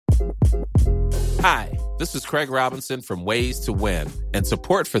Hi, this is Craig Robinson from Ways to Win, and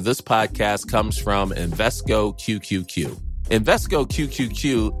support for this podcast comes from Invesco QQQ. Invesco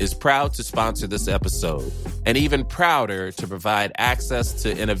QQQ is proud to sponsor this episode, and even prouder to provide access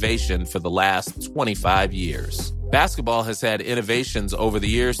to innovation for the last 25 years. Basketball has had innovations over the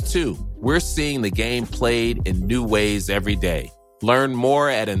years, too. We're seeing the game played in new ways every day. Learn more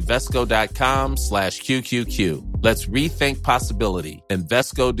at Invesco.com/QQQ. Let's rethink possibility.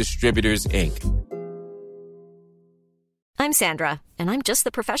 Invesco Distributors, Inc. I'm Sandra, and I'm just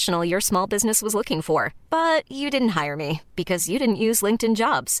the professional your small business was looking for. But you didn't hire me because you didn't use LinkedIn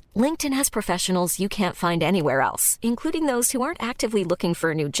Jobs. LinkedIn has professionals you can't find anywhere else, including those who aren't actively looking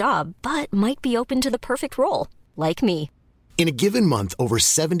for a new job, but might be open to the perfect role, like me. In a given month, over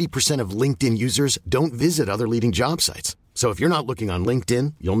 70% of LinkedIn users don't visit other leading job sites. So if you're not looking on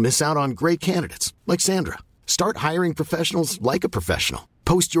LinkedIn, you'll miss out on great candidates like Sandra. Start hiring professionals like a professional.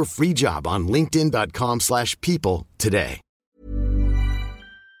 Post your free job on linkedin.com/people today.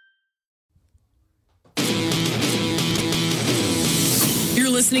 You're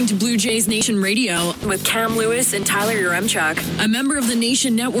listening to Blue Jays Nation Radio with Cam Lewis and Tyler Yaremchuk, a member of the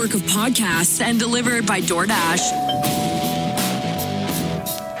Nation network of podcasts and delivered by DoorDash.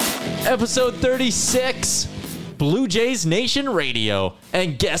 Episode 36, Blue Jays Nation Radio.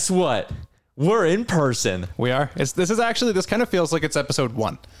 And guess what? We're in person. We are. This kind of feels like it's episode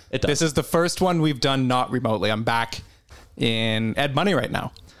 1. It does. This is the first one we've done not remotely. I'm back in Edmonton right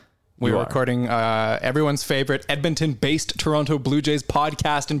now. We're recording everyone's favorite Edmonton-based Toronto Blue Jays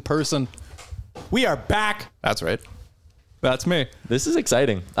podcast in person. We are back. That's right. That's me. This is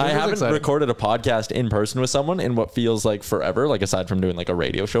exciting. I haven't recorded a podcast in person with someone in what feels like forever, like aside from doing like a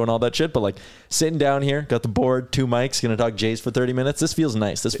radio show and all that shit, but like sitting down here, got the board, 2 mics, gonna talk Jays for 30 minutes. This feels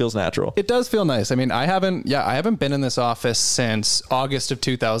nice. This feels natural. It does feel nice. I mean, I haven't been in this office since August of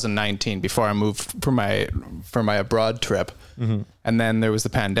 2019 before I moved for my abroad trip. Mm-hmm. And then there was the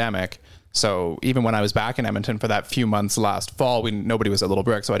pandemic. So even when I was back in Edmonton for that few months last fall, nobody was at Little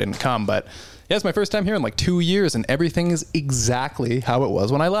Brick, so I didn't come. But yeah, it's my first time here in like 2 years, and everything is exactly how it was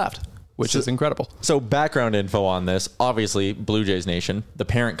when I left, which is incredible. So background info on this, obviously Blue Jays Nation, the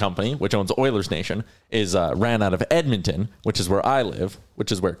parent company, which owns Oilers Nation, is ran out of Edmonton, which is where I live,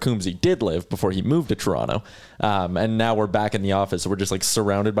 which is where Coombsy did live before he moved to Toronto. And now we're back in the office. So we're just like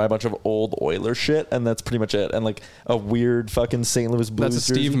surrounded by a bunch of old Oilers shit, and that's pretty much it. And like a weird fucking St. Louis Blues That's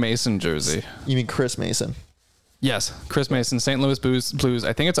a Steve Mason jersey. You mean Chris Mason? Yes, Chris Mason, St. Louis Blues.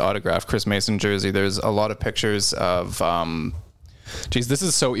 I think it's autographed Chris Mason jersey. There's a lot of pictures of... Geez, this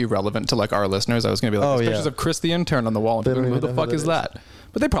is so irrelevant to like our listeners. I was going to be like, there's pictures of Chris the intern on the wall. And who the fuck is that?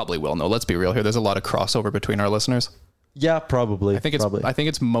 But they probably will know. Let's be real here. There's a lot of crossover between our listeners. Yeah, probably. I think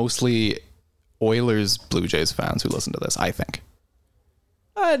it's mostly Oilers Blue Jays fans who listen to this, I think.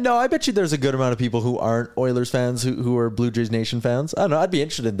 No, I bet you there's a good amount of people who aren't Oilers fans who are Blue Jays Nation fans. I don't know. I'd be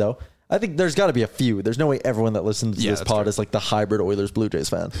interested though. I think there's got to be a few. There's no way everyone that listens to this pod is like the hybrid Oilers Blue Jays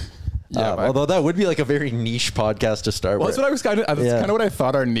fan. Yeah, although that would be like a very niche podcast to start with. That's what I was kind of what I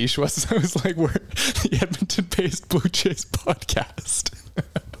thought our niche was. I was like, we're the Edmonton-based Blue Jays podcast,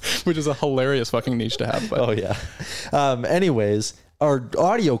 which is a hilarious fucking niche to have. But. Oh, yeah. Anyways, our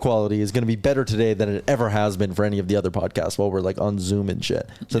audio quality is going to be better today than it ever has been for any of the other podcasts while we're like on Zoom and shit.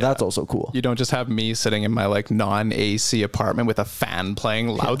 So that's also cool. You don't just have me sitting in my like non-AC apartment with a fan playing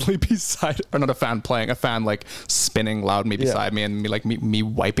loudly beside, or not a fan playing, a fan like spinning loudly beside me, and me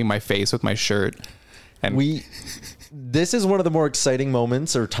wiping my face with my shirt. And this is one of the more exciting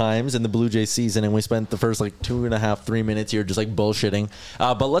moments or times in the Blue Jays season, and we spent the first like 2.5-3 minutes here just like bullshitting.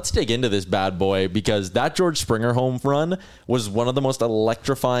 But let's dig into this bad boy, because that George Springer home run was one of the most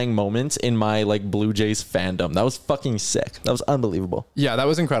electrifying moments in my like Blue Jays fandom. That was fucking sick. That was unbelievable. Yeah, that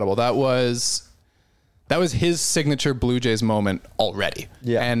was incredible. That was his signature Blue Jays moment already.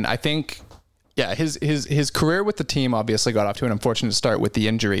 Yeah, and I think. Yeah, his career with the team obviously got off to an unfortunate start with the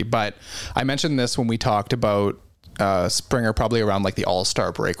injury, but I mentioned this when we talked about Springer probably around like the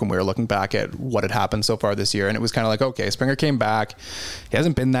All-Star break when we were looking back at what had happened so far this year, and it was kind of like, okay, Springer came back. He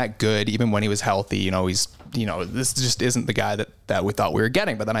hasn't been that good even when he was healthy. This just isn't the guy that we thought we were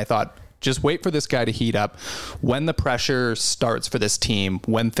getting. But then I thought, just wait for this guy to heat up. When the pressure starts for this team,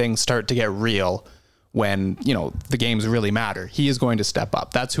 when things start to get real, when, the games really matter, he is going to step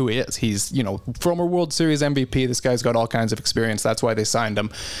up. That's who he is. He's, former World Series MVP. This guy's got all kinds of experience. That's why they signed him.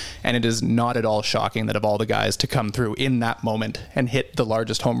 And it is not at all shocking that of all the guys to come through in that moment and hit the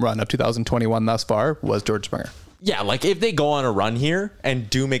largest home run of 2021 thus far was George Springer. Yeah, like if they go on a run here and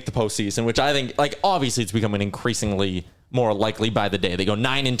do make the postseason, which I think, like, obviously it's becoming increasingly more likely by the day. They go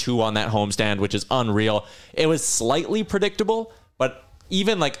 9-2 on that homestand, which is unreal. It was slightly predictable, but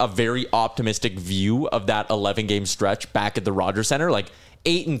even like a very optimistic view of that 11-game stretch back at the Rogers Center, like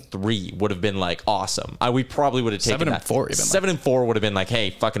 8-3 would have been like awesome. We probably would have taken 7-4 that. 7-4 would have been like,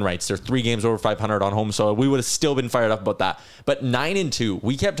 hey, fucking rights. They're 3 games over 500 on home, so we would have still been fired up about that. But 9-2,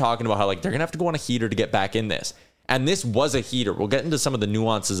 we kept talking about how like they're gonna have to go on a heater to get back in this, and this was a heater. We'll get into some of the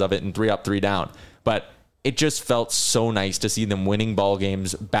nuances of it in 3 up, 3 down, but it just felt so nice to see them winning ball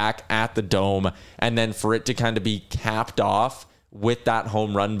games back at the Dome, and then for it to kind of be capped off with that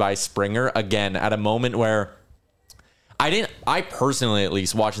home run by Springer again at a moment where I personally, at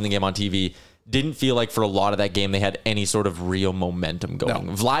least watching the game on TV, didn't feel like for a lot of that game they had any sort of real momentum going.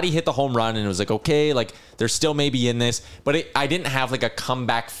 No. Vladdy hit the home run and it was like, okay, like they're still maybe in this, but I didn't have like a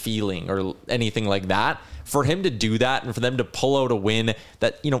comeback feeling or anything like that. For him to do that and for them to pull out a win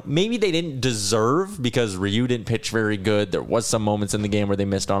that, you know, maybe they didn't deserve because Ryu didn't pitch very good. There was some moments in the game where they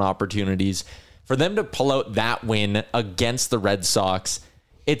missed on opportunities. For them to pull out that win against the Red Sox,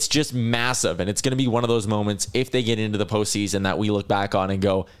 it's just massive. And it's going to be one of those moments, if they get into the postseason, that we look back on and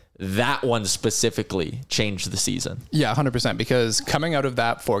go, that one specifically changed the season. Yeah, 100%. Because coming out of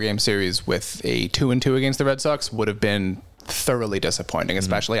that 4-game series with a 2-2 against the Red Sox would have been thoroughly disappointing,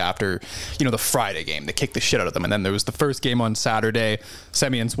 especially after, you know, the Friday game. They kicked the shit out of them. And then there was the first game on Saturday,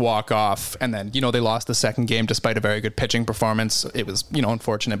 Semion's walk-off. And then, you know, they lost the second game despite a very good pitching performance. It was, you know,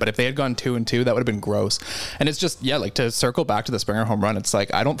 unfortunate. But if they had gone 2-2, that would have been gross. And it's just, yeah, like to circle back to the Springer home run, it's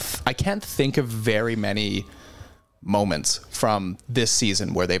like, I can't think of very many moments from this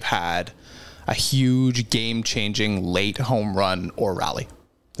season where they've had a huge game-changing late home run or rally.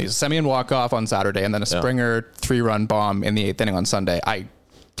 There's a Semien walk-off on Saturday and then a Springer 3-run bomb in the 8th inning on Sunday. I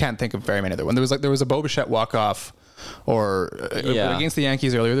can't think of very many other ones. There was a Bo Bichette walk-off against the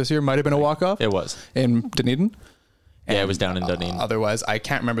Yankees earlier this year. Might have been a walk-off. It was. In Dunedin. And it was down in Dunedin. Otherwise, I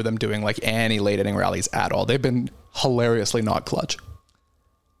can't remember them doing like any late inning rallies at all. They've been hilariously not clutch.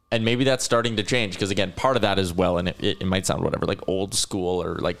 And maybe that's starting to change because, again, part of that as well, and it might sound whatever, like old school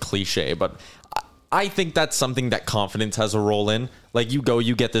or like cliche, but I think that's something that confidence has a role in. Like you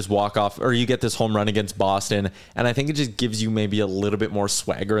get this walk-off or you get this home run against Boston, and I think it just gives you maybe a little bit more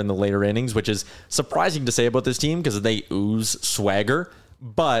swagger in the later innings, which is surprising to say about this team because they ooze swagger.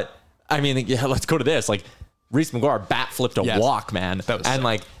 But, I mean, yeah, let's go to this. Like, Reese McGuire bat flipped a walk, man. And,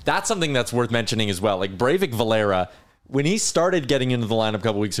 like, that's something that's worth mentioning as well. Like, Breivik Valera, when he started getting into the lineup a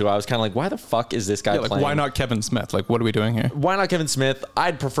couple weeks ago, I was kind of like, why the fuck is this guy playing? Why not Kevin Smith? Like, what are we doing here? Why not Kevin Smith?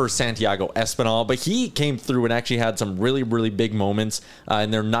 I'd prefer Santiago Espinal, but he came through and actually had some really, really big moments.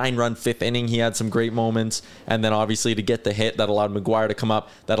 In their 9-run 5th inning, he had some great moments. And then obviously to get the hit that allowed McGuire to come up,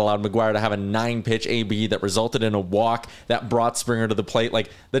 that allowed McGuire to have a 9-pitch AB that resulted in a walk that brought Springer to the plate. Like,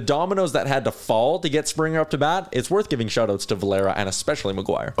 the dominoes that had to fall to get Springer up to bat, it's worth giving shout-outs to Valera and especially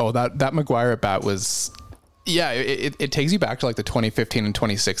McGuire. Oh, that McGuire at bat was... Yeah, it takes you back to like the 2015 and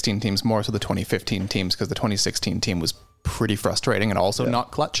 2016 teams, more so the 2015 teams, because the 2016 team was pretty frustrating and also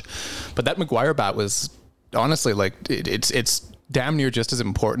not clutch. But that McGuire bat was honestly like it's damn near just as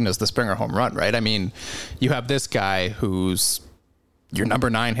important as the Springer home run, right? I mean, you have this guy who's your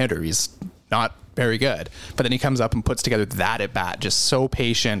number 9 hitter. He's not very good, but then he comes up and puts together that at bat, just so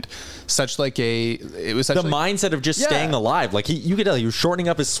patient, mindset of just staying alive. Like you could tell he was shortening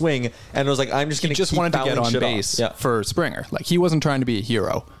up his swing, and it was like, I'm just going to just wanted to get on base for Springer. Like he wasn't trying to be a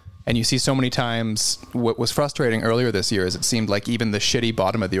hero. And you see so many times what was frustrating earlier this year is it seemed like even the shitty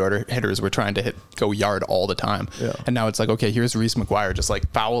bottom of the order hitters were trying to go yard all the time. Yeah. And now it's like, okay, here's Reese McGuire just like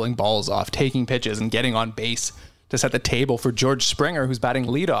fouling balls off, taking pitches and getting on base to set the table for George Springer, who's batting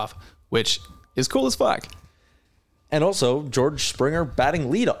leadoff, which is cool as fuck. And also George Springer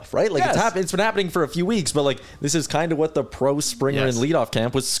batting leadoff, right? Like it's been happening for a few weeks, but like this is kind of what the pro Springer and leadoff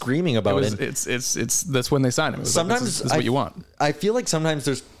camp was screaming about. It's that's when they signed him. Sometimes this is what you want. I feel like sometimes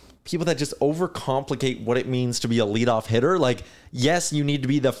there's people that just overcomplicate what it means to be a leadoff hitter. Like, yes, you need to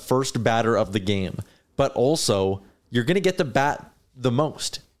be the first batter of the game, but also you're going to get to bat the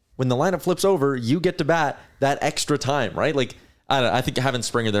most. When the lineup flips over, you get to bat that extra time, right? Like, I think having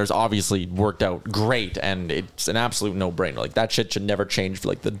Springer there's obviously worked out great, and it's an absolute no-brainer. Like that shit should never change for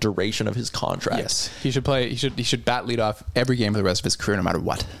like the duration of his contract. Yes, he should play. He should bat leadoff every game for the rest of his career, no matter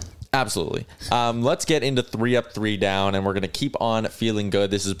what. Absolutely. Let's get into 3 up, 3 down, and we're going to keep on feeling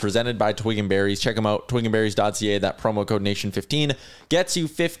good. This is presented by Twig and Berries. Check them out, twigandberries.ca. That promo code Nation15 gets you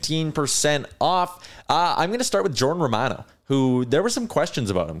 15% off. I'm going to start with Jordan Romano, who there were some questions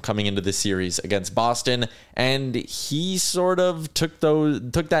about him coming into this series against Boston, and he sort of took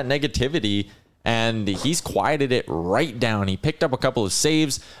that negativity and he's quieted it right down. He picked up a couple of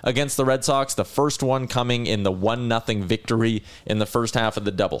saves against the Red Sox, the first one coming in the 1-0 victory in the first half of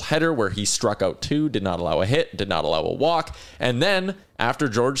the doubleheader, where he struck out 2, did not allow a hit, did not allow a walk. And then after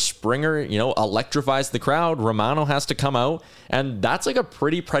George Springer, electrifies the crowd, Romano has to come out, and that's like a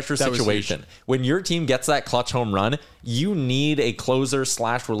pretty pressure situation. When your team gets that clutch home run, you need a closer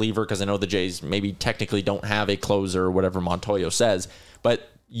 / reliever, because I know the Jays maybe technically don't have a closer or whatever Montoyo says, but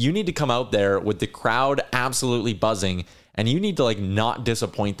you need to come out there with the crowd absolutely buzzing, and you need to not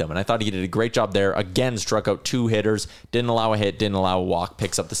disappoint them. And I thought he did a great job there. Again, struck out 2 hitters, didn't allow a hit, didn't allow a walk,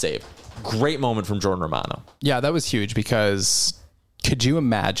 picks up the save. Great moment from Jordan Romano. Yeah, that was huge, because could you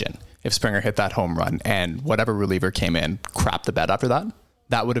imagine if Springer hit that home run and whatever reliever came in crapped the bed after that?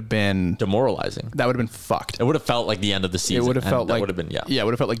 That would have been demoralizing. That would have been fucked. It would have felt like the end of the season. It would have felt like, it would have been, it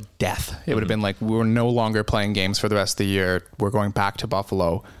would have felt like death. It would have been like, we're no longer playing games for the rest of the year. We're going back to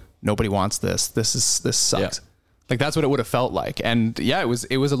Buffalo. Nobody wants this. This sucks. Yeah. Like, that's what it would have felt like. And yeah, it was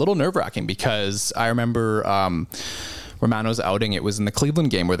a little nerve wracking, because I remember Romano's outing. It was in the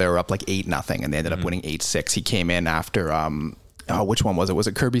Cleveland game where they were up 8-0 and they ended up winning 8-6. He came in after, which one was it? Was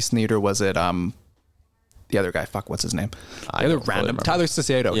it Kirby Snead, or was it, the other guy, what's his name? The other random, Tyler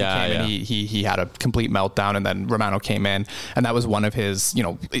Cicero. Yeah, he came in, he had a complete meltdown, and then Romano came in, and that was one of his,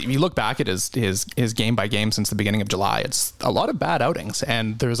 if you look back at his game by game since the beginning of July, it's a lot of bad outings,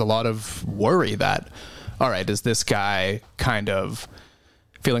 and there's a lot of worry that, all right, is this guy kind of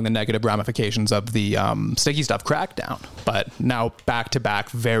feeling the negative ramifications of the sticky stuff crackdown? But now back-to-back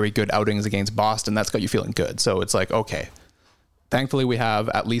very good outings against Boston, that's got you feeling good. So it's like, okay, thankfully, we have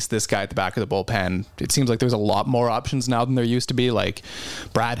at least this guy at the back of the bullpen. It seems like there's a lot more options now than there used to be. Like,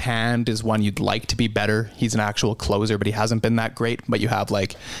 Brad Hand is one you'd like to be better. He's an actual closer, but he hasn't been that great. But you have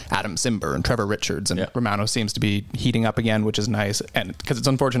Adam Simber and Trevor Richards, and Romano seems to be heating up again, which is nice. And because it's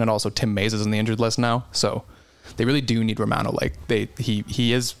unfortunate, also Tim Mays is on the injured list now, so they really do need Romano.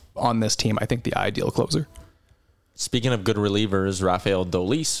 He is on this team, I think, the ideal closer. Speaking of good relievers, Rafael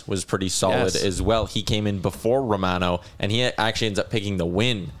Dolis was pretty solid as well. He came in before Romano, and he actually ends up picking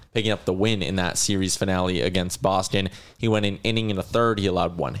up the win in that series finale against Boston. He went an inning and a third. He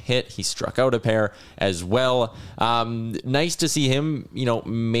allowed 1 hit. He struck out a pair as well. Nice to see him,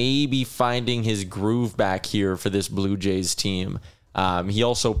 maybe finding his groove back here for this Blue Jays team. He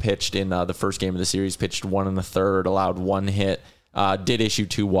also pitched in the first game of the series, pitched 1 1/3, allowed 1 hit, did issue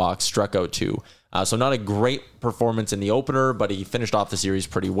 2 walks, struck out 2. So not a great performance in the opener, but he finished off the series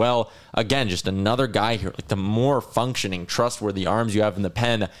pretty well. Again, just another guy here. The more functioning, trustworthy arms you have in the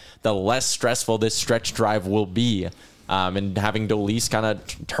pen, the less stressful this stretch drive will be. And having Dolis kind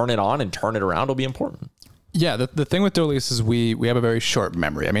of turn it on and turn it around will be important. Yeah, the thing with Dolis is we have a very short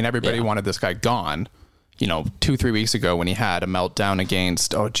memory. I mean, everybody wanted this guy gone. 2-3 weeks ago when he had a meltdown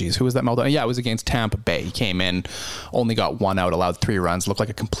against, who was that meltdown? Yeah, it was against Tampa Bay. He came in, only got 1 out, allowed 3 runs, looked like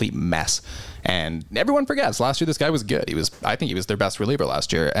a complete mess. And everyone forgets, last year this guy was good. I think he was their best reliever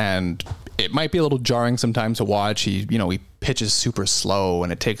last year. And it might be a little jarring sometimes to watch. He pitches super slow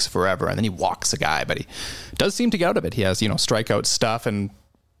and it takes forever, and then he walks a guy, but he does seem to get out of it. He has, strikeout stuff, and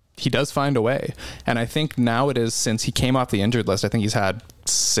he does find a way. And I think now it is, since he came off the injured list, I think he's had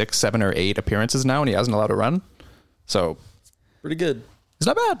 6, 7, or 8 appearances now, and he hasn't allowed a run. So pretty good. It's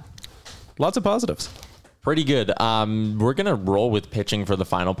not bad. Lots of positives. Pretty good. We're going to roll with pitching for the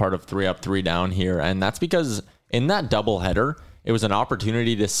final part of 3 Up, 3 Down here. And that's because in that doubleheader, it was an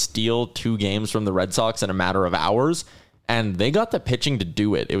opportunity to steal 2 games from the Red Sox in a matter of hours. And they got the pitching to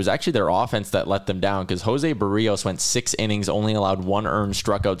do it. It was actually their offense that let them down, because Jose Barrios went 6 innings, only allowed 1 earned,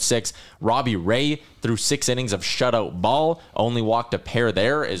 struck out 6. Robbie Ray threw 6 innings of shutout ball, only walked a pair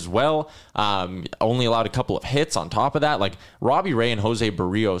there as well. Only allowed a couple of hits on top of that. Robbie Ray and Jose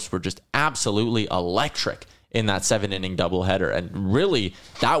Barrios were just absolutely electric in that 7-inning doubleheader. And really,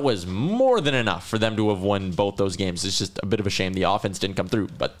 that was more than enough for them to have won both those games. It's just a bit of a shame the offense didn't come through.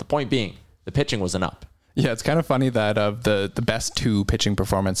 But the point being, the pitching wasn't up. Yeah, it's kind of funny that of the best 2 pitching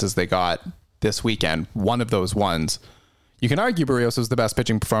performances they got this weekend, one of those ones, you can argue Barrios was the best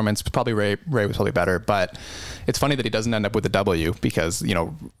pitching performance. Probably Ray was probably better, but it's funny that he doesn't end up with a W, because,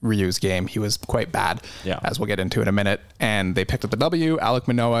 Ryu's game, he was quite bad, as we'll get into in a minute. And they picked up the W. Alek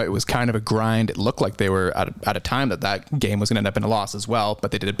Manoah, it was kind of a grind. It looked like they were at a time that game was going to end up in a loss as well,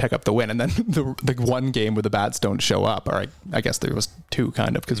 but they did pick up the win. And then the one game where the bats don't show up, or I guess there was 2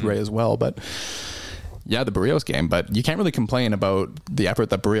 kind of, because Ray as well, but... Yeah, the Barrios game, but you can't really complain about the effort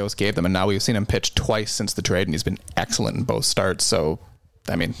that Barrios gave them. And now we've seen him pitch twice since the trade, and he's been excellent in both starts. So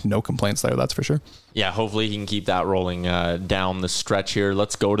I mean, no complaints there, that's for sure. Yeah, hopefully he can keep that rolling down the stretch here.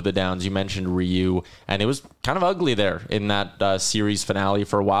 Let's go to the downs. You mentioned Ryu, and it was kind of ugly there in that series finale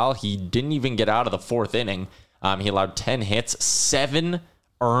for a while. He didn't even get out of the fourth inning. He allowed 10 hits, 7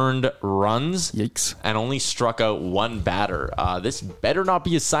 earned runs. Yikes. And only struck out 1 batter. This better not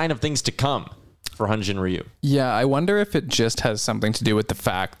be a sign of things to come for Hyun-Jin Ryu. Yeah, I wonder if it just has something to do with the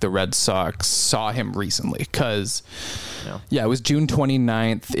fact the Red Sox saw him recently, because it was June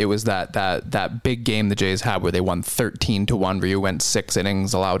 29th. It was that big game the Jays had where they won 13-1. Ryu went 6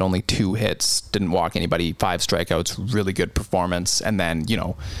 innings, allowed only 2 hits, didn't walk anybody, 5 strikeouts, really good performance. And then,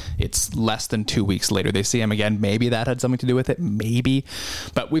 it's less than 2 weeks later they see him again. Maybe that had something to do with it, maybe.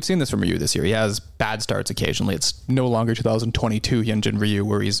 But we've seen this from Ryu this year. He has bad starts occasionally. It's no longer 2022 Hyun-Jin Ryu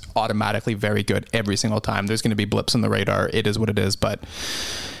where he's automatically very good every single time. There's going to be blips in the radar. It is what it is, but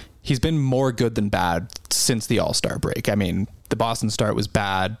he's been more good than bad since the All-Star break. I mean, the Boston start was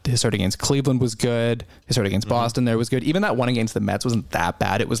bad. His start against Cleveland was good. His start against Boston there was good. Even that one against the Mets wasn't that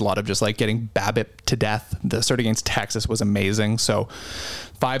bad. It was a lot of just like getting BABIP to death. The start against Texas was amazing. So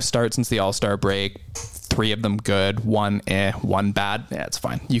 5 starts since the All-Star break, 3 of them good, 1 bad. Yeah, it's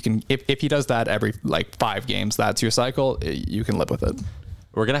fine. You can, if he does that every 5 games, that's your cycle, you can live with it.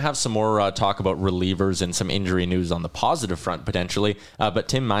 We're going to have some more talk about relievers and some injury news on the positive front, potentially. But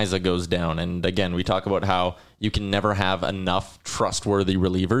Tim Mayza goes down. And again, we talk about how you can never have enough trustworthy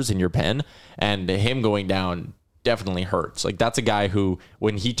relievers in your pen. And him going down definitely hurts. That's a guy who,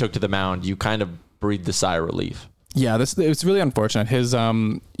 when he took to the mound, you kind of breathed a sigh of relief. Yeah, it's really unfortunate. His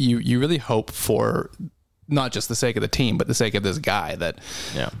you really hope for not just the sake of the team, but the sake of this guy that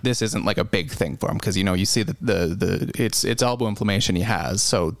this isn't a big thing for him, because you see that it's elbow inflammation he has,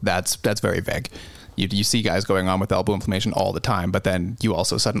 so that's very vague. You see guys going on with elbow inflammation all the time, but then you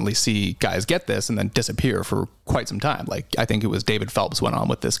also suddenly see guys get this and then disappear for quite some time. I think it was David Phelps went on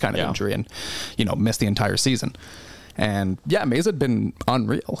with this kind of injury and missed the entire season. And Mayza had been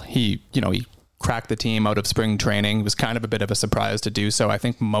unreal. He cracked the team out of spring training. It was kind of a bit of a surprise to do so. I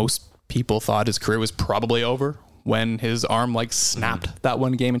think most people thought his career was probably over when his arm snapped that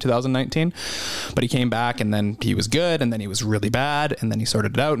one game in 2019, but he came back and then he was good, and then he was really bad, and then he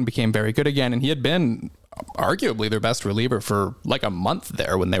sorted it out and became very good again. And he had been arguably their best reliever for a month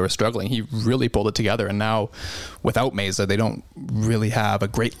there when they were struggling. He really pulled it together, and now without Mayza, they don't really have a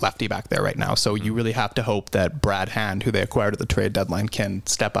great lefty back there right now. So you really have to hope that Brad Hand, who they acquired at the trade deadline, can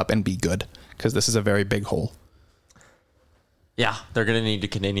step up and be good, because this is a very big hole. Yeah, they're going to need to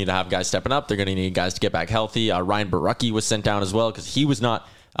continue to have guys stepping up. They're going to need guys to get back healthy. Ryan Borucki was sent down as well because he was not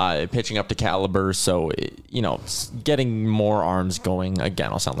pitching up to caliber. So, getting more arms going.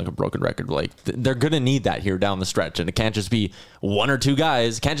 Again, I'll sound like a broken record. They're going to need that here down the stretch. And it can't just be 1 or 2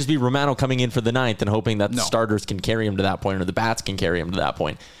 guys. It can't just be Romano coming in for the 9th and hoping that the starters can carry him to that point or the bats can carry him to that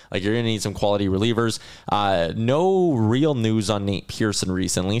point. You're going to need some quality relievers. No real news on Nate Pearson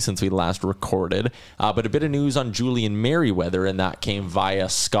recently since we last recorded, but a bit of news on Julian Merryweather, and that came via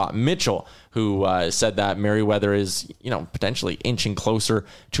Scott Mitchell, who said that Merryweather is, potentially inching closer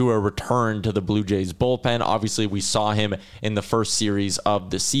to a return to the Blue Jays bullpen. Obviously, we saw him in the first series of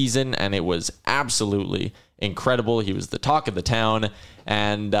the season, and it was absolutely incredible. He was the talk of the town,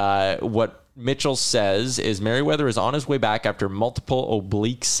 and what Mitchell says is Merryweather is on his way back after multiple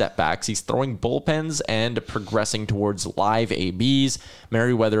oblique setbacks. He's throwing bullpens and progressing towards live ABs.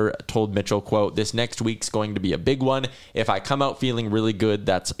 Merryweather told Mitchell, quote, "This next week's going to be a big one. If I come out feeling really good,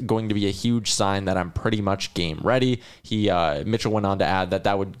 that's going to be a huge sign that I'm pretty much game ready." Mitchell went on to add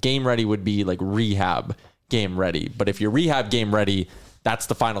that game ready would be rehab game ready. But if you're rehab game ready, that's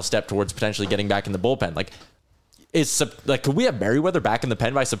the final step towards potentially getting back in the bullpen. Could we have Merryweather back in the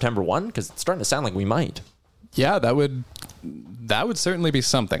pen by September 1? Because it's starting to sound like we might. Yeah, that would certainly be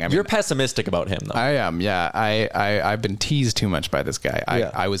something. I mean, you're pessimistic about him, though. I am. Yeah, I've been teased too much by this guy.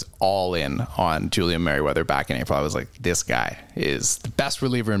 I was all in on Julian Merryweather back in April. I was like, this guy is the best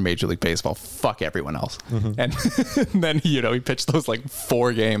reliever in Major League Baseball. Fuck everyone else. Mm-hmm. And then he pitched those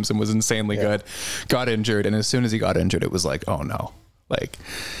 4 games and was insanely good. Got injured, and as soon as he got injured, it was oh no.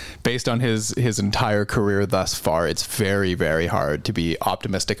 Based on his entire career thus far, it's very, very hard to be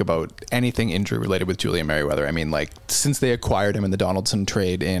optimistic about anything injury related with Julian Merryweather. I mean, since they acquired him in the Donaldson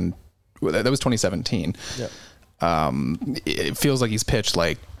trade that was 2017. It feels like he's pitched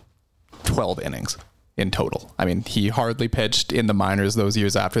 12 innings in total. I mean, he hardly pitched in the minors those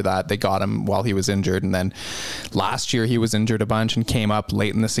years after that. They got him while he was injured, and then last year he was injured a bunch and came up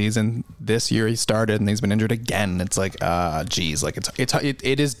late in the season. This year he started and he's been injured again. It's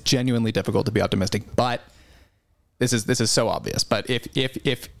it is genuinely difficult to be optimistic, but this is so obvious. But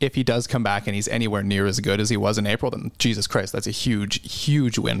if he does come back and he's anywhere near as good as he was in April, then Jesus Christ, that's a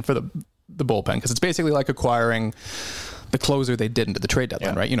huge win for the bullpen, because it's basically like acquiring the closer they did into the trade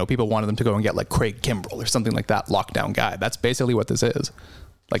deadline, right? You know, people wanted them to go and get like Craig Kimbrell or something like that, lockdown guy. That's basically what this is.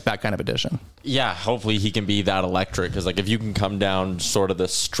 Like that kind of addition. Yeah, hopefully he can be that electric, because like if you can come down sort of the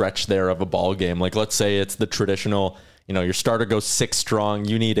stretch there of a ball game, like let's say it's the traditional, you know, your starter goes 6 strong,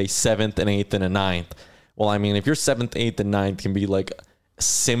 you need a 7th, an 8th, and a 9th. Well, I mean, if your 7th, 8th, and 9th can be like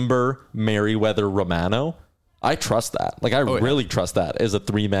Simber, Merriweather, Romano, I trust that. Like, I really trust that as a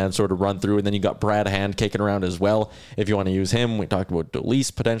 3-man sort of run through. And then you got Brad Hand kicking around as well. If you want to use him, we talked about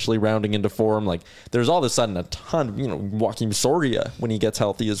Dolis potentially rounding into form. Like, there's all of a sudden a ton, you know, Joaquim Soria when he gets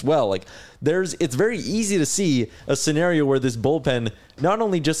healthy as well. Like, it's very easy to see a scenario where this bullpen not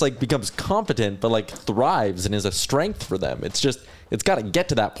only just like becomes competent, but like thrives and is a strength for them. It's got to get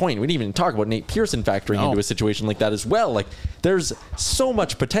to that point. We didn't even talk about Nate Pearson factoring into a situation like that as well. Like, there's so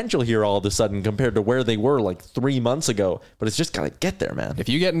much potential here all of a sudden compared to where they were like 3 months ago, but it's just got to get there, man. If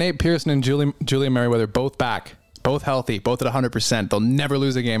you get Nate Pearson and Julian Merriweather both back, both healthy, both at 100%, they'll never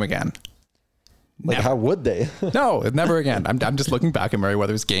lose a game again. Like, how would they? No, never again. I'm just looking back at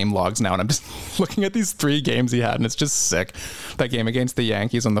Merriweather's game logs now, and I'm just looking at these 3 games he had, and it's just sick. That game against the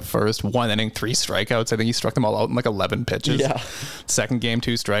Yankees on the first 1 inning, 3 strikeouts. I think he struck them all out in like 11 pitches. Yeah. Second game,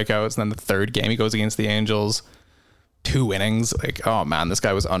 2 strikeouts. And then the third game, he goes against the Angels, 2 innings. Like, oh man, this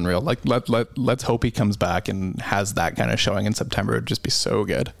guy was unreal. Like, let's hope he comes back and has that kind of showing in September. It'd just be so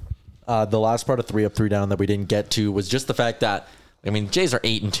good. The last part of 3 Up, 3 Down that we didn't get to was just the fact that, I mean, Jays are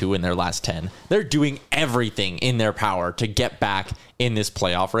 8-2 in their last 10. They're doing everything in their power to get back in this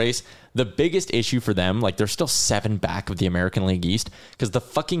playoff race. The biggest issue for them, like, they're still 7 back of the American League East because the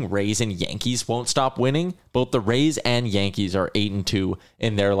fucking Rays and Yankees won't stop winning. Both the Rays and Yankees are 8-2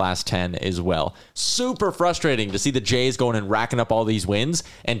 in their last 10 as well. Super frustrating to see the Jays going and racking up all these wins,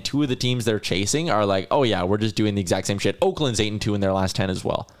 and 2 of the teams they're chasing are like, oh yeah, we're just doing the exact same shit. Oakland's 8-2 in their last 10 as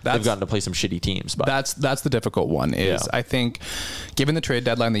well. They've gotten to play some shitty teams. But that's the difficult one. I think, given the trade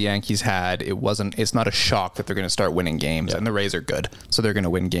deadline the Yankees had, it's not a shock that they're going to start winning games, and the Rays are good, so they're going to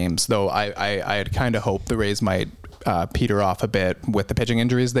win games. Though I had kind of hoped the Rays might peter off a bit with the pitching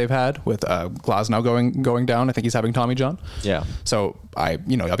injuries they've had, with Glasnow going down. I think he's having Tommy John. Yeah. So I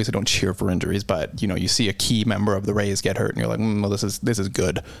obviously don't cheer for injuries, but you see a key member of the Rays get hurt, and you're like, well, this is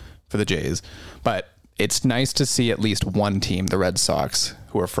good for the Jays. But it's nice to see at least one team, the Red Sox,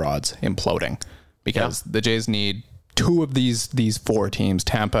 who are frauds, imploding, because the Jays need 2 of these 4 teams,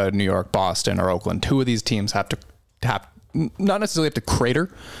 Tampa, New York, Boston, or Oakland. 2 of these teams have to not necessarily have to crater.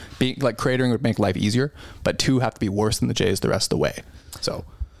 Cratering would make life easier, but 2 have to be worse than the Jays the rest of the way. So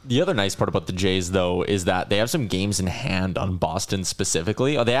the other nice part about the Jays, though, is that they have some games in hand on Boston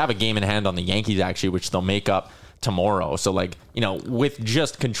specifically. Or they have a game in hand on the Yankees, actually, which they'll make up tomorrow. So, with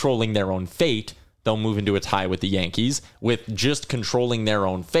just controlling their own fate, they'll move into a tie with the Yankees. With just controlling their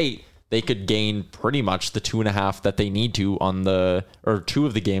own fate, they could gain pretty much the 2.5 that they need to or 2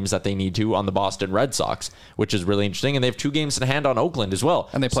 of the games that they need to on the Boston Red Sox, which is really interesting. And they have 2 games in hand on Oakland as well.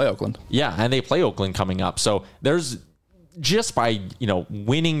 And they play Oakland. Yeah, and they play Oakland coming up. So there's, just by,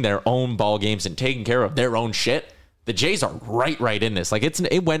 winning their own ball games and taking care of their own shit, the Jays are right in this. Like,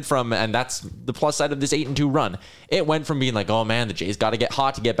 it went from, and that's the plus side of this 8-2 run. It went from being like, oh man, the Jays got to get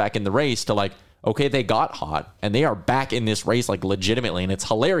hot to get back in the race, to like, okay, they got hot and they are back in this race, like, legitimately. And it's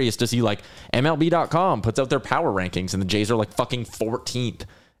hilarious to see, like, MLB.com puts out their power rankings and the Jays are like fucking 14th.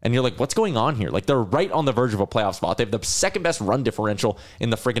 And you're like, what's going on here? Like, they're right on the verge of a playoff spot. They have the second best run differential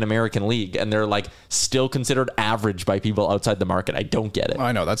in the freaking American League, and they're like still considered average by people outside the market. I don't get it.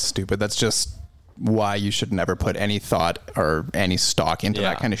 I know, that's stupid. That's just why you should never put any thought or any stock into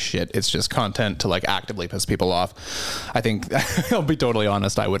that kind of shit. It's just content to like actively piss people off. I think, I'll be totally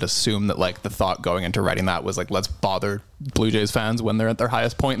honest, I would assume that like the thought going into writing that was like, let's bother Blue Jays fans when they're at their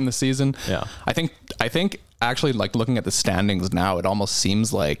highest point in the season. Yeah. I think actually, like, looking at the standings now, it almost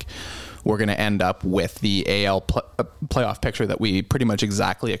seems like we're going to end up with the AL playoff picture that we pretty much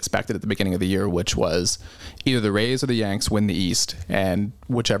exactly expected at the beginning of the year, which was either the Rays or the Yanks win the East, and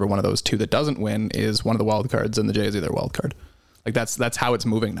whichever one of those 2 that doesn't win is one of the wild cards, and the Jays are their wild card. Like, that's how it's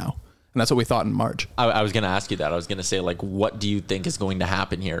moving now. And that's what we thought in March. I was going to ask you that. I was going to say, like, what do you think is going to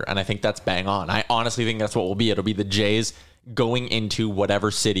happen here? And I think that's bang on. I honestly think that's what will be. It'll be the Jays going into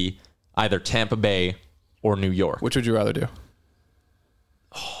whatever city, either Tampa Bay or New York. Which would you rather do?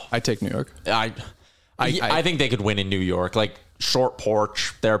 I take New York. I think they could win in New York. Like, short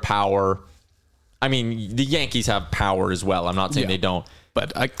porch, their power. I mean, the Yankees have power as well. I'm not saying they don't.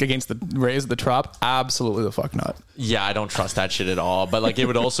 But against the Rays at the Trop, absolutely the fuck not. Yeah, I don't trust that shit at all. But like, it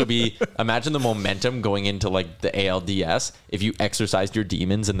would also be, imagine the momentum going into like the ALDS if you exercised your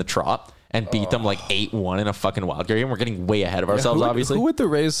demons in the Trop and beat them like 8-1 in a fucking wild card game. We're getting way ahead of ourselves, obviously. Who would the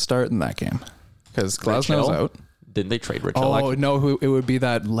Rays start in that game? Because Glasnow's out. Didn't they trade Rich Hill? Oh, no, it would be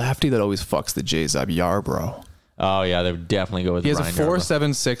that lefty that always fucks the Jays up, Yarbrough. Oh, yeah, they would definitely go with He has Ryan a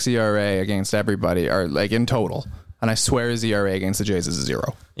 4.76 ERA against everybody, or like in total. And I swear his ERA against the Jays is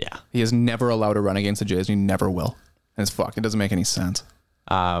 0. Yeah. He has never allowed a run against the Jays, and he never will. And it's fuck. It doesn't make any sense.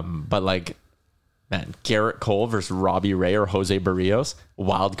 But like, man, Garrett Cole versus Robbie Ray or Jose Barrios,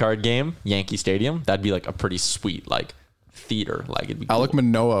 wild card game, Yankee Stadium. That'd be like a pretty sweet like theater. Like, it'd be Alek cool.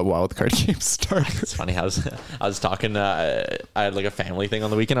 Manoah wild card game starter. It's funny. I was talking. I had like a family thing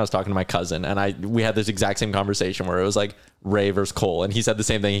on the weekend. I was talking to my cousin, and we had this exact same conversation where it was like Ray versus Cole, and he said the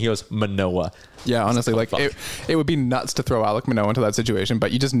same thing. He goes Manoah. Yeah, honestly, like it would be nuts to throw Alek Manoah into that situation,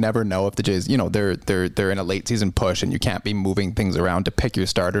 but you just never know if the Jays, you know, they're in a late season push, and you can't be moving things around to pick your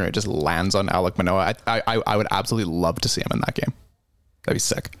starter, and it just lands on Alek Manoah. I would absolutely love to see him in that game. That'd be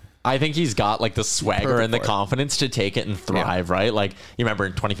sick. I think he's got like the swagger and the confidence to take it and thrive, right? Like, you remember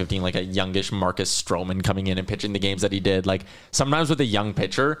in 2015, like a youngish Marcus Stroman coming in and pitching the games that he did. Like, sometimes with a young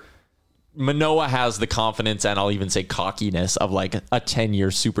pitcher, Manoah has the confidence and I'll even say cockiness of like a 10-year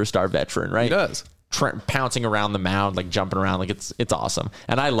superstar veteran, right? He does. Pouncing around the mound, like jumping around, like it's awesome.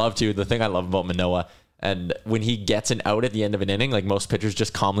 And I love the thing I love about Manoah, and when he gets an out at the end of an inning, like most pitchers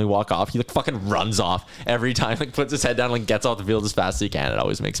just calmly walk off. He like fucking runs off every time, like puts his head down, like gets off the field as fast as he can. It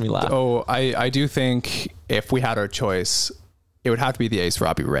always makes me laugh. Oh, I do think if we had our choice, it would have to be the ace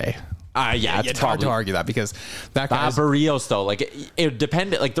Robbie Ray. Yeah, it's hard to argue that because that guy Barrios though, like it would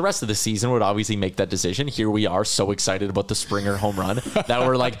depend. Like the rest of the season would obviously make that decision. Here we are so excited about the Springer home run that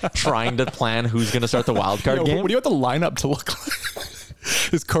we're like trying to plan who's going to start the wild card game. What do you want the lineup to look like?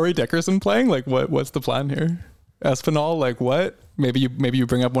 Is Corey Dickerson playing? Like what's the plan here? Espinal, like what? Maybe you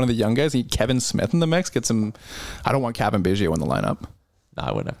bring up one of the young guys. Need Kevin Smith in the mix. Get some. I don't want Kevin Biggio in the lineup. No,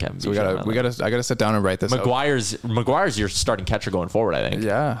 I wouldn't have Kevin. So I gotta sit down and write this. McGuire's your starting catcher going forward, I think.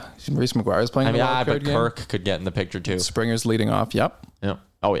 Yeah, Reese McGuire's playing. I mean, but Kirk could get in the picture too. Springer's leading off. Yep.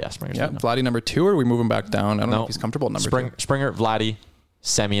 Oh yeah, Springer's. Yep. Vladdy number 2, or are we moving back down? I don't know if he's comfortable at number 2. Springer, Vladdy,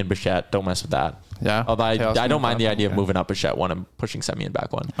 Semien, Bichette. Don't mess with that. Yeah. Although I don't mind the idea of moving up Bichette one and pushing Semien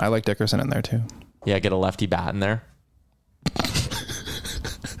back one. I like Dickerson in there too. Yeah, get a lefty bat in there.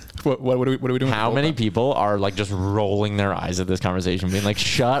 What are we doing? How many people are like just rolling their eyes at this conversation, being like,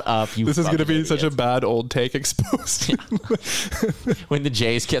 "Shut up, you!" This is going to be idiots. such a bad old take exposed. When the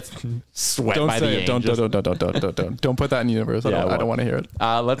Jays get swept by the Angels. Don't put that in the universe. I don't want to hear it.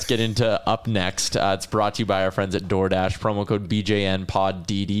 Let's get into up next. It's brought to you by our friends at DoorDash. Promo code BJN Pod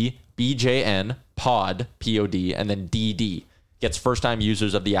DD. BJN Pod POD and then DD. Gets first-time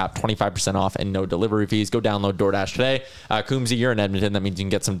users of the app 25% off and no delivery fees. Go download DoorDash today. Coombsy, you're in Edmonton. That means you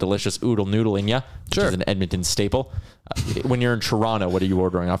can get some delicious oodle noodle in ya, which is an Edmonton staple. When you're in Toronto, what are you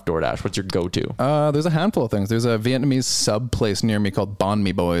ordering off DoorDash? What's your go-to? There's a handful of things. There's a Vietnamese sub place near me called Bon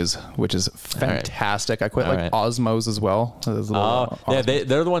Mi Boys, which is fantastic. I quite like Osmos as well. Yeah,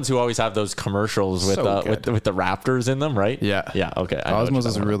 they're the ones who always have those commercials with the Raptors in them, right? Yeah. Okay. Osmos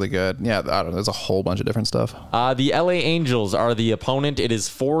is really good. Yeah, I don't know. There's a whole bunch of different stuff. The LA Angels are the opponent. It is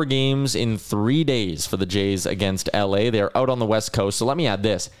 4 games in 3 days for the Jays against LA. They're out on the West Coast. So let me add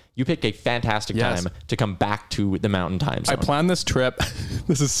this. You picked a fantastic time to come back to the Mountain Time Zone. I planned this trip.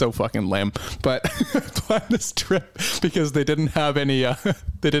 This is so fucking lame, but I planned this trip because they didn't have any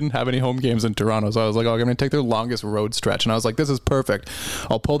home games in Toronto. So I was like, I'm going to take their longest road stretch. And I was like, this is perfect.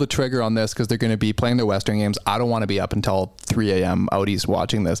 I'll pull the trigger on this because they're going to be playing their Western games. I don't want to be up until 3 a.m. out east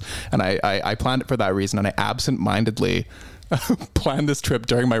watching this. And I planned it for that reason. And I absentmindedly planned this trip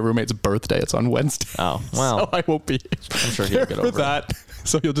during my roommate's birthday. It's on Wednesday. Oh, well. So I won't be I'm sure he'll get over that.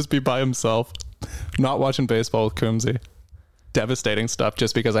 So he'll just be by himself, not watching baseball with Coombsy. Devastating stuff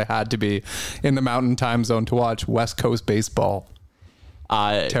just because I had to be in the Mountain Time Zone to watch West Coast baseball.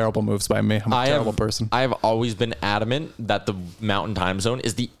 Terrible moves by me. I'm a terrible person. I have always been adamant that the Mountain Time Zone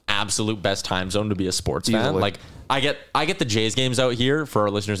is the absolute best time zone to be a sports fan. Like I get the Jays games out here for our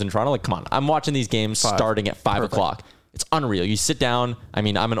listeners in Toronto. Like, come on, I'm watching these games starting at 5 o'clock. It's unreal. You sit down. I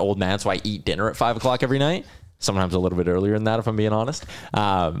mean, I'm an old man, so I eat dinner at 5 o'clock every night. Sometimes a little bit earlier than that, if I'm being honest.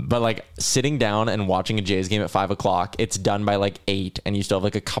 But like sitting down and watching a Jays game at 5 o'clock, it's done by like 8, and you still have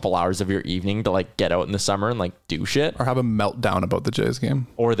like a couple hours of your evening to like get out in the summer and like do shit. Or have a meltdown about the Jays game.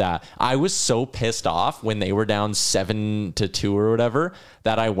 Or that. I was so pissed off when they were down 7-2 or whatever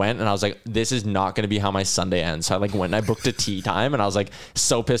that I went and I was like, this is not going to be how my Sunday ends. So I like went and I booked a tea time, and I was like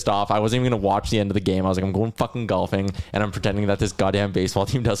so pissed off. I wasn't even going to watch the end of the game. I was like, I'm going fucking golfing, and I'm pretending that this goddamn baseball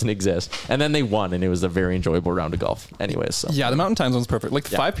team doesn't exist. And then they won, and it was a very enjoyable round of golf anyways. So. Yeah, the Mountain Time Zone's perfect. Like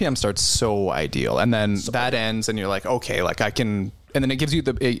 5 p.m. starts so ideal, and then that ends and you're like, okay, like I can, and then it gives you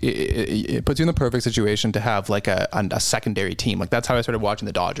it puts you in the perfect situation to have like a secondary team. Like that's how I started watching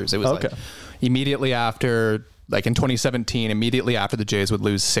the Dodgers. It was like immediately after, like in 2017, immediately after the Jays would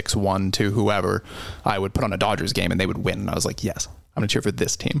lose 6-1 to whoever, I would put on a Dodgers game and they would win, and I was like, yes, I'm gonna cheer for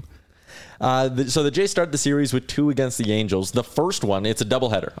this team. So the Jays started the series with 2 against the Angels. The first one, it's a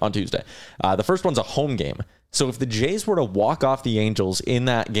doubleheader on Tuesday. The first one's a home game. So if the Jays were to walk off the Angels in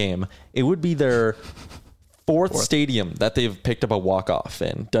that game, it would be their fourth stadium that they've picked up a walk-off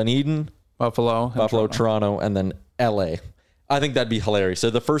in. Dunedin, Buffalo, Toronto, and then LA. I think that'd be hilarious. So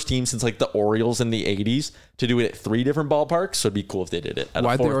the first team since like the Orioles in the 80s to do it at 3 different ballparks. So it'd be cool if they did it.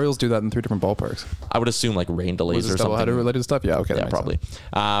 Why'd the Orioles do that in 3 different ballparks? I would assume like rain delays or something. Doubleheader related stuff? Yeah, okay. Yeah, probably.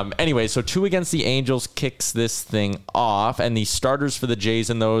 Anyway, so 2 against the Angels kicks this thing off, and the starters for the Jays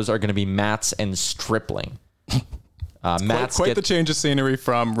in those are going to be Matz and Stripling. Matz quite the change of scenery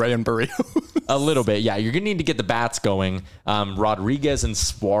from Ray and Barrios. A little bit, yeah. You're going to need to get the bats going. Rodriguez and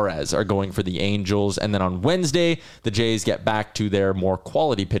Suarez are going for the Angels. And then on Wednesday, the Jays get back to their more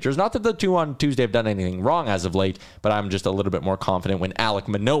quality pitchers. Not that the 2 on Tuesday have done anything wrong as of late, but I'm just a little bit more confident when Alek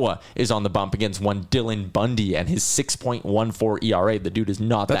Manoah is on the bump against one Dylan Bundy and his 6.14 ERA. The dude is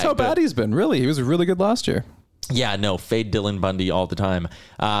not that good. That's how bad he's been, really. He was really good last year. Yeah, no, fade Dylan Bundy all the time.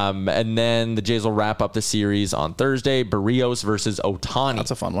 And then the Jays will wrap up the series on Thursday. Barrios versus Ohtani.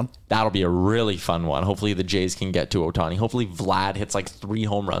 That's a fun one. That'll be a really fun one. Hopefully the Jays can get to Ohtani. Hopefully Vlad hits like 3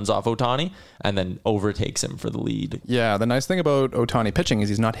 home runs off Ohtani and then overtakes him for the lead. Yeah, the nice thing about Ohtani pitching is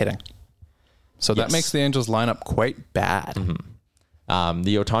he's not hitting. So that makes the Angels lineup quite bad. Mm-hmm.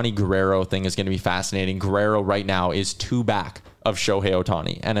 The Ohtani Guerrero thing is going to be fascinating. Guerrero right now is 2 back of Shohei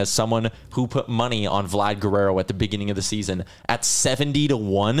Ohtani. And as someone who put money on Vlad Guerrero at the beginning of the season at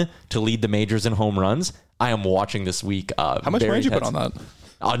 70-1 to lead the majors in home runs, I am watching this week. How much money did you put on that?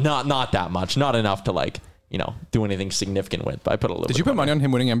 Not that much. Not enough to like, do anything significant with. But I put a little bit. Did you put money on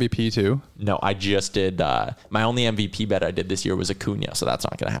him winning MVP too? No, I just did. My only MVP bet I did this year was Acuna, so that's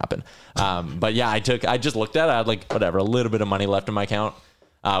not going to happen. But yeah, I just looked at it. I had like, a little bit of money left in my account.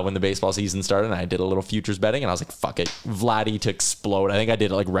 When the baseball season started, and I did a little futures betting, and I was like, fuck it, Vladdy to explode. I think I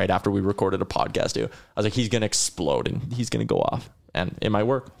did it like right after we recorded a podcast too. I was like, he's going to explode and he's going to go off, and it might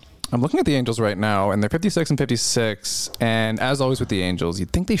work. I'm looking at the Angels right now, and they're 56-56, and as always with the Angels,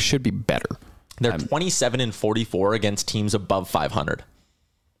 you'd think they should be better. They're 27-44 against teams above 500.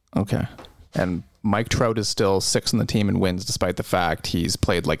 Okay. And Mike Trout is still 6th on the team in wins, despite the fact he's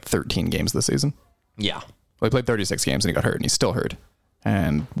played like 13 games this season. Yeah. Well, he played 36 games and he got hurt, and he's still hurt.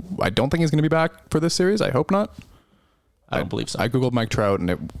 And I don't think he's going to be back for this series. I hope not. I don't believe so. I Googled Mike Trout, and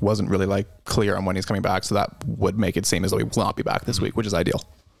it wasn't really like clear on when he's coming back. So that would make it seem as though he will not be back this week, which is ideal.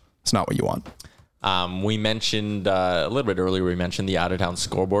 It's not what you want. We mentioned a little bit earlier, we mentioned the out-of-town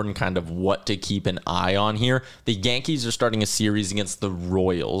scoreboard and kind of what to keep an eye on here. The Yankees are starting a series against the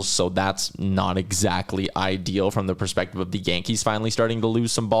Royals, so that's not exactly ideal from the perspective of the Yankees finally starting to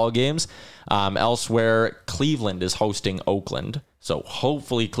lose some ball games. Elsewhere, Cleveland is hosting Oakland, so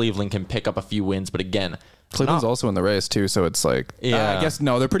hopefully Cleveland can pick up a few wins, but again... Cleveland's also in the race, too, so it's like... I guess,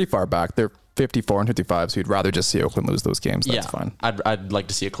 no, they're pretty far back. They're 54 and 55, so you'd rather just see Oakland lose those games. That's fine. I'd like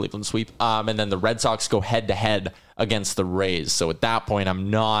to see a Cleveland sweep. And then the Red Sox go head-to-head against the Rays. So at that point, I'm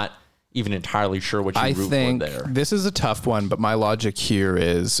not even entirely sure what you root for there. I think this is a tough one, but my logic here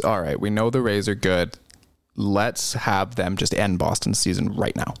is, all right, we know the Rays are good. Let's have them just end Boston's season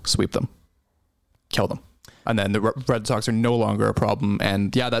right now. Sweep them. Kill them. And then the Red Sox are no longer a problem.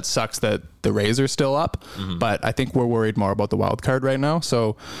 And yeah, that sucks that the Rays are still up, but I think we're worried more about the wild card right now.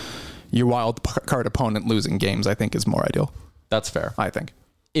 So your wild card opponent losing games, I think, is more ideal. That's fair. I think.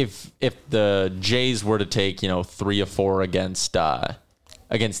 If the Jays were to take 3 of 4 against the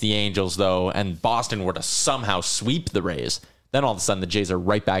Angels though, and Boston were to somehow sweep the Rays, then all of a sudden the Jays are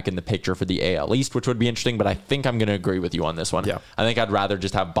right back in the picture for the AL East, which would be interesting, but I think I'm going to agree with you on this one. Yeah. I think I'd rather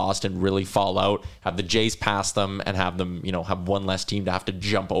just have Boston really fall out, have the Jays pass them, and have them, have one less team to have to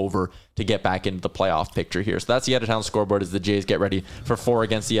jump over to get back into the playoff picture here. So that's the out-of-town scoreboard as the Jays get ready for 4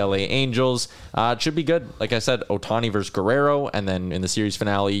 against the LA Angels. It should be good. Like I said, Ohtani versus Guerrero, and then in the series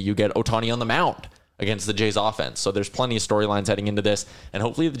finale, you get Ohtani on the mound against the Jays offense. So there's plenty of storylines heading into this, and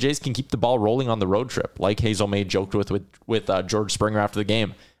hopefully the Jays can keep the ball rolling on the road trip, like Hazel May joked with George Springer after the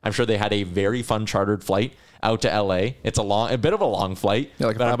game. I'm sure they had a very fun chartered flight out to LA. It's a bit of a long flight. Yeah,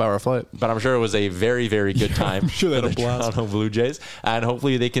 like a 5-hour flight. But I'm sure it was a very, very good time sure for the Toronto Blue Jays. And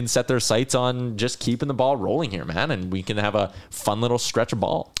hopefully they can set their sights on just keeping the ball rolling here, man. And we can have a fun little stretch of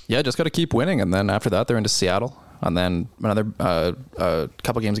ball. Yeah, just got to keep winning. And then after that, they're into Seattle. And then another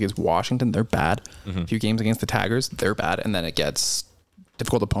couple games against Washington, they're bad. A few games against the Tigers, they're bad. And then it gets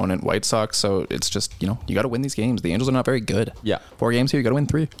difficult opponent, White Sox. So it's just, you got to win these games. The Angels are not very good. Yeah. 4 games here, you got to win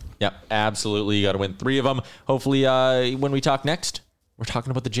 3. Yeah, absolutely. You got to win 3 of them. Hopefully, when we talk next, we're talking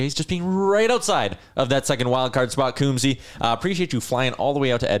about the Jays just being right outside of that second wild card spot. Coombsy, appreciate you flying all the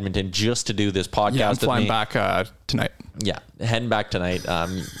way out to Edmonton just to do this podcast. Yeah, I'm flying back tonight. Yeah, heading back tonight.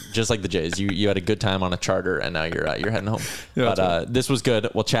 Just like the Jays, you had a good time on a charter, and now you're heading home. Yeah, but this was good.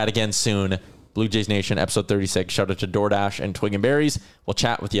 We'll chat again soon. Blue Jays Nation, episode 36. Shout out to DoorDash and Twig and Berries. We'll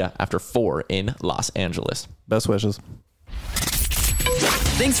chat with you after 4 in Los Angeles. Best wishes.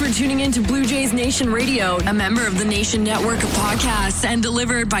 Thanks for tuning in to Blue Jays Nation Radio, a member of the Nation Network of podcasts and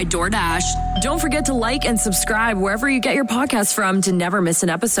delivered by DoorDash. Don't forget to like and subscribe wherever you get your podcasts from to never miss an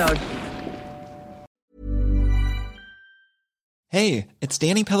episode. Hey, it's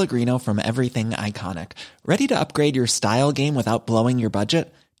Danny Pellegrino from Everything Iconic. Ready to upgrade your style game without blowing your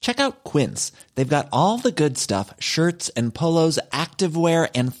budget? Check out Quince. They've got all the good stuff, shirts and polos, activewear,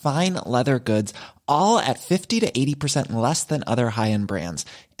 and fine leather goods, all at 50 to 80% less than other high-end brands.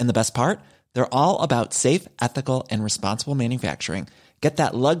 And the best part? They're all about safe, ethical, and responsible manufacturing. Get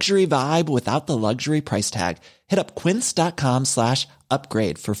that luxury vibe without the luxury price tag. Hit up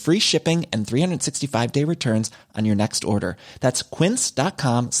quince.com/upgrade for free shipping and 365-day returns on your next order. That's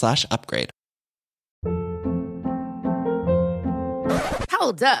quince.com/upgrade.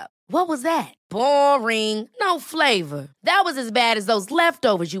 Hold up. What was that? Boring. No flavor. That was as bad as those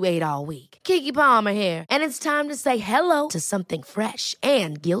leftovers you ate all week. Keke Palmer here, and it's time to say hello to something fresh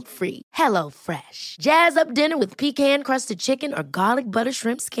and guilt-free. Hello Fresh. Jazz up dinner with pecan-crusted chicken or garlic butter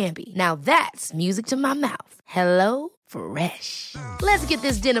shrimp scampi. Now that's music to my mouth. Hello Fresh. Let's get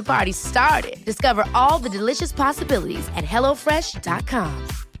this dinner party started. Discover all the delicious possibilities at HelloFresh.com.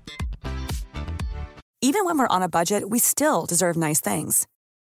 Even when we're on a budget, we still deserve nice things.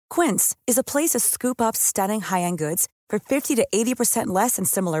 Quince is a place to scoop up stunning high-end goods for 50 to 80% less than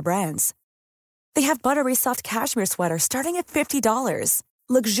similar brands. They have buttery soft cashmere sweaters starting at $50,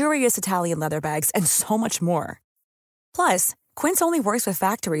 luxurious Italian leather bags, and so much more. Plus, Quince only works with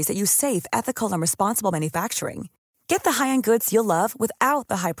factories that use safe, ethical, and responsible manufacturing. Get the high-end goods you'll love without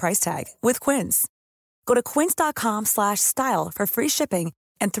the high price tag with Quince. Go to quince.com/style for free shipping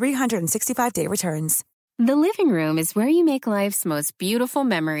and 365-day returns. The living room is where you make life's most beautiful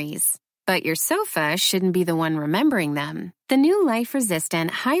memories. But your sofa shouldn't be the one remembering them. The new life-resistant,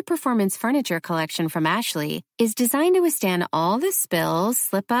 high-performance furniture collection from Ashley is designed to withstand all the spills,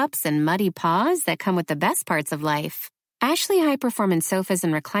 slip-ups, and muddy paws that come with the best parts of life. Ashley high-performance sofas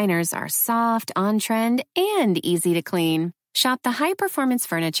and recliners are soft, on-trend, and easy to clean. Shop the high-performance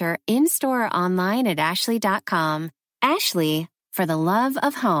furniture in-store or online at ashley.com. Ashley, for the love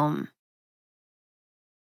of home.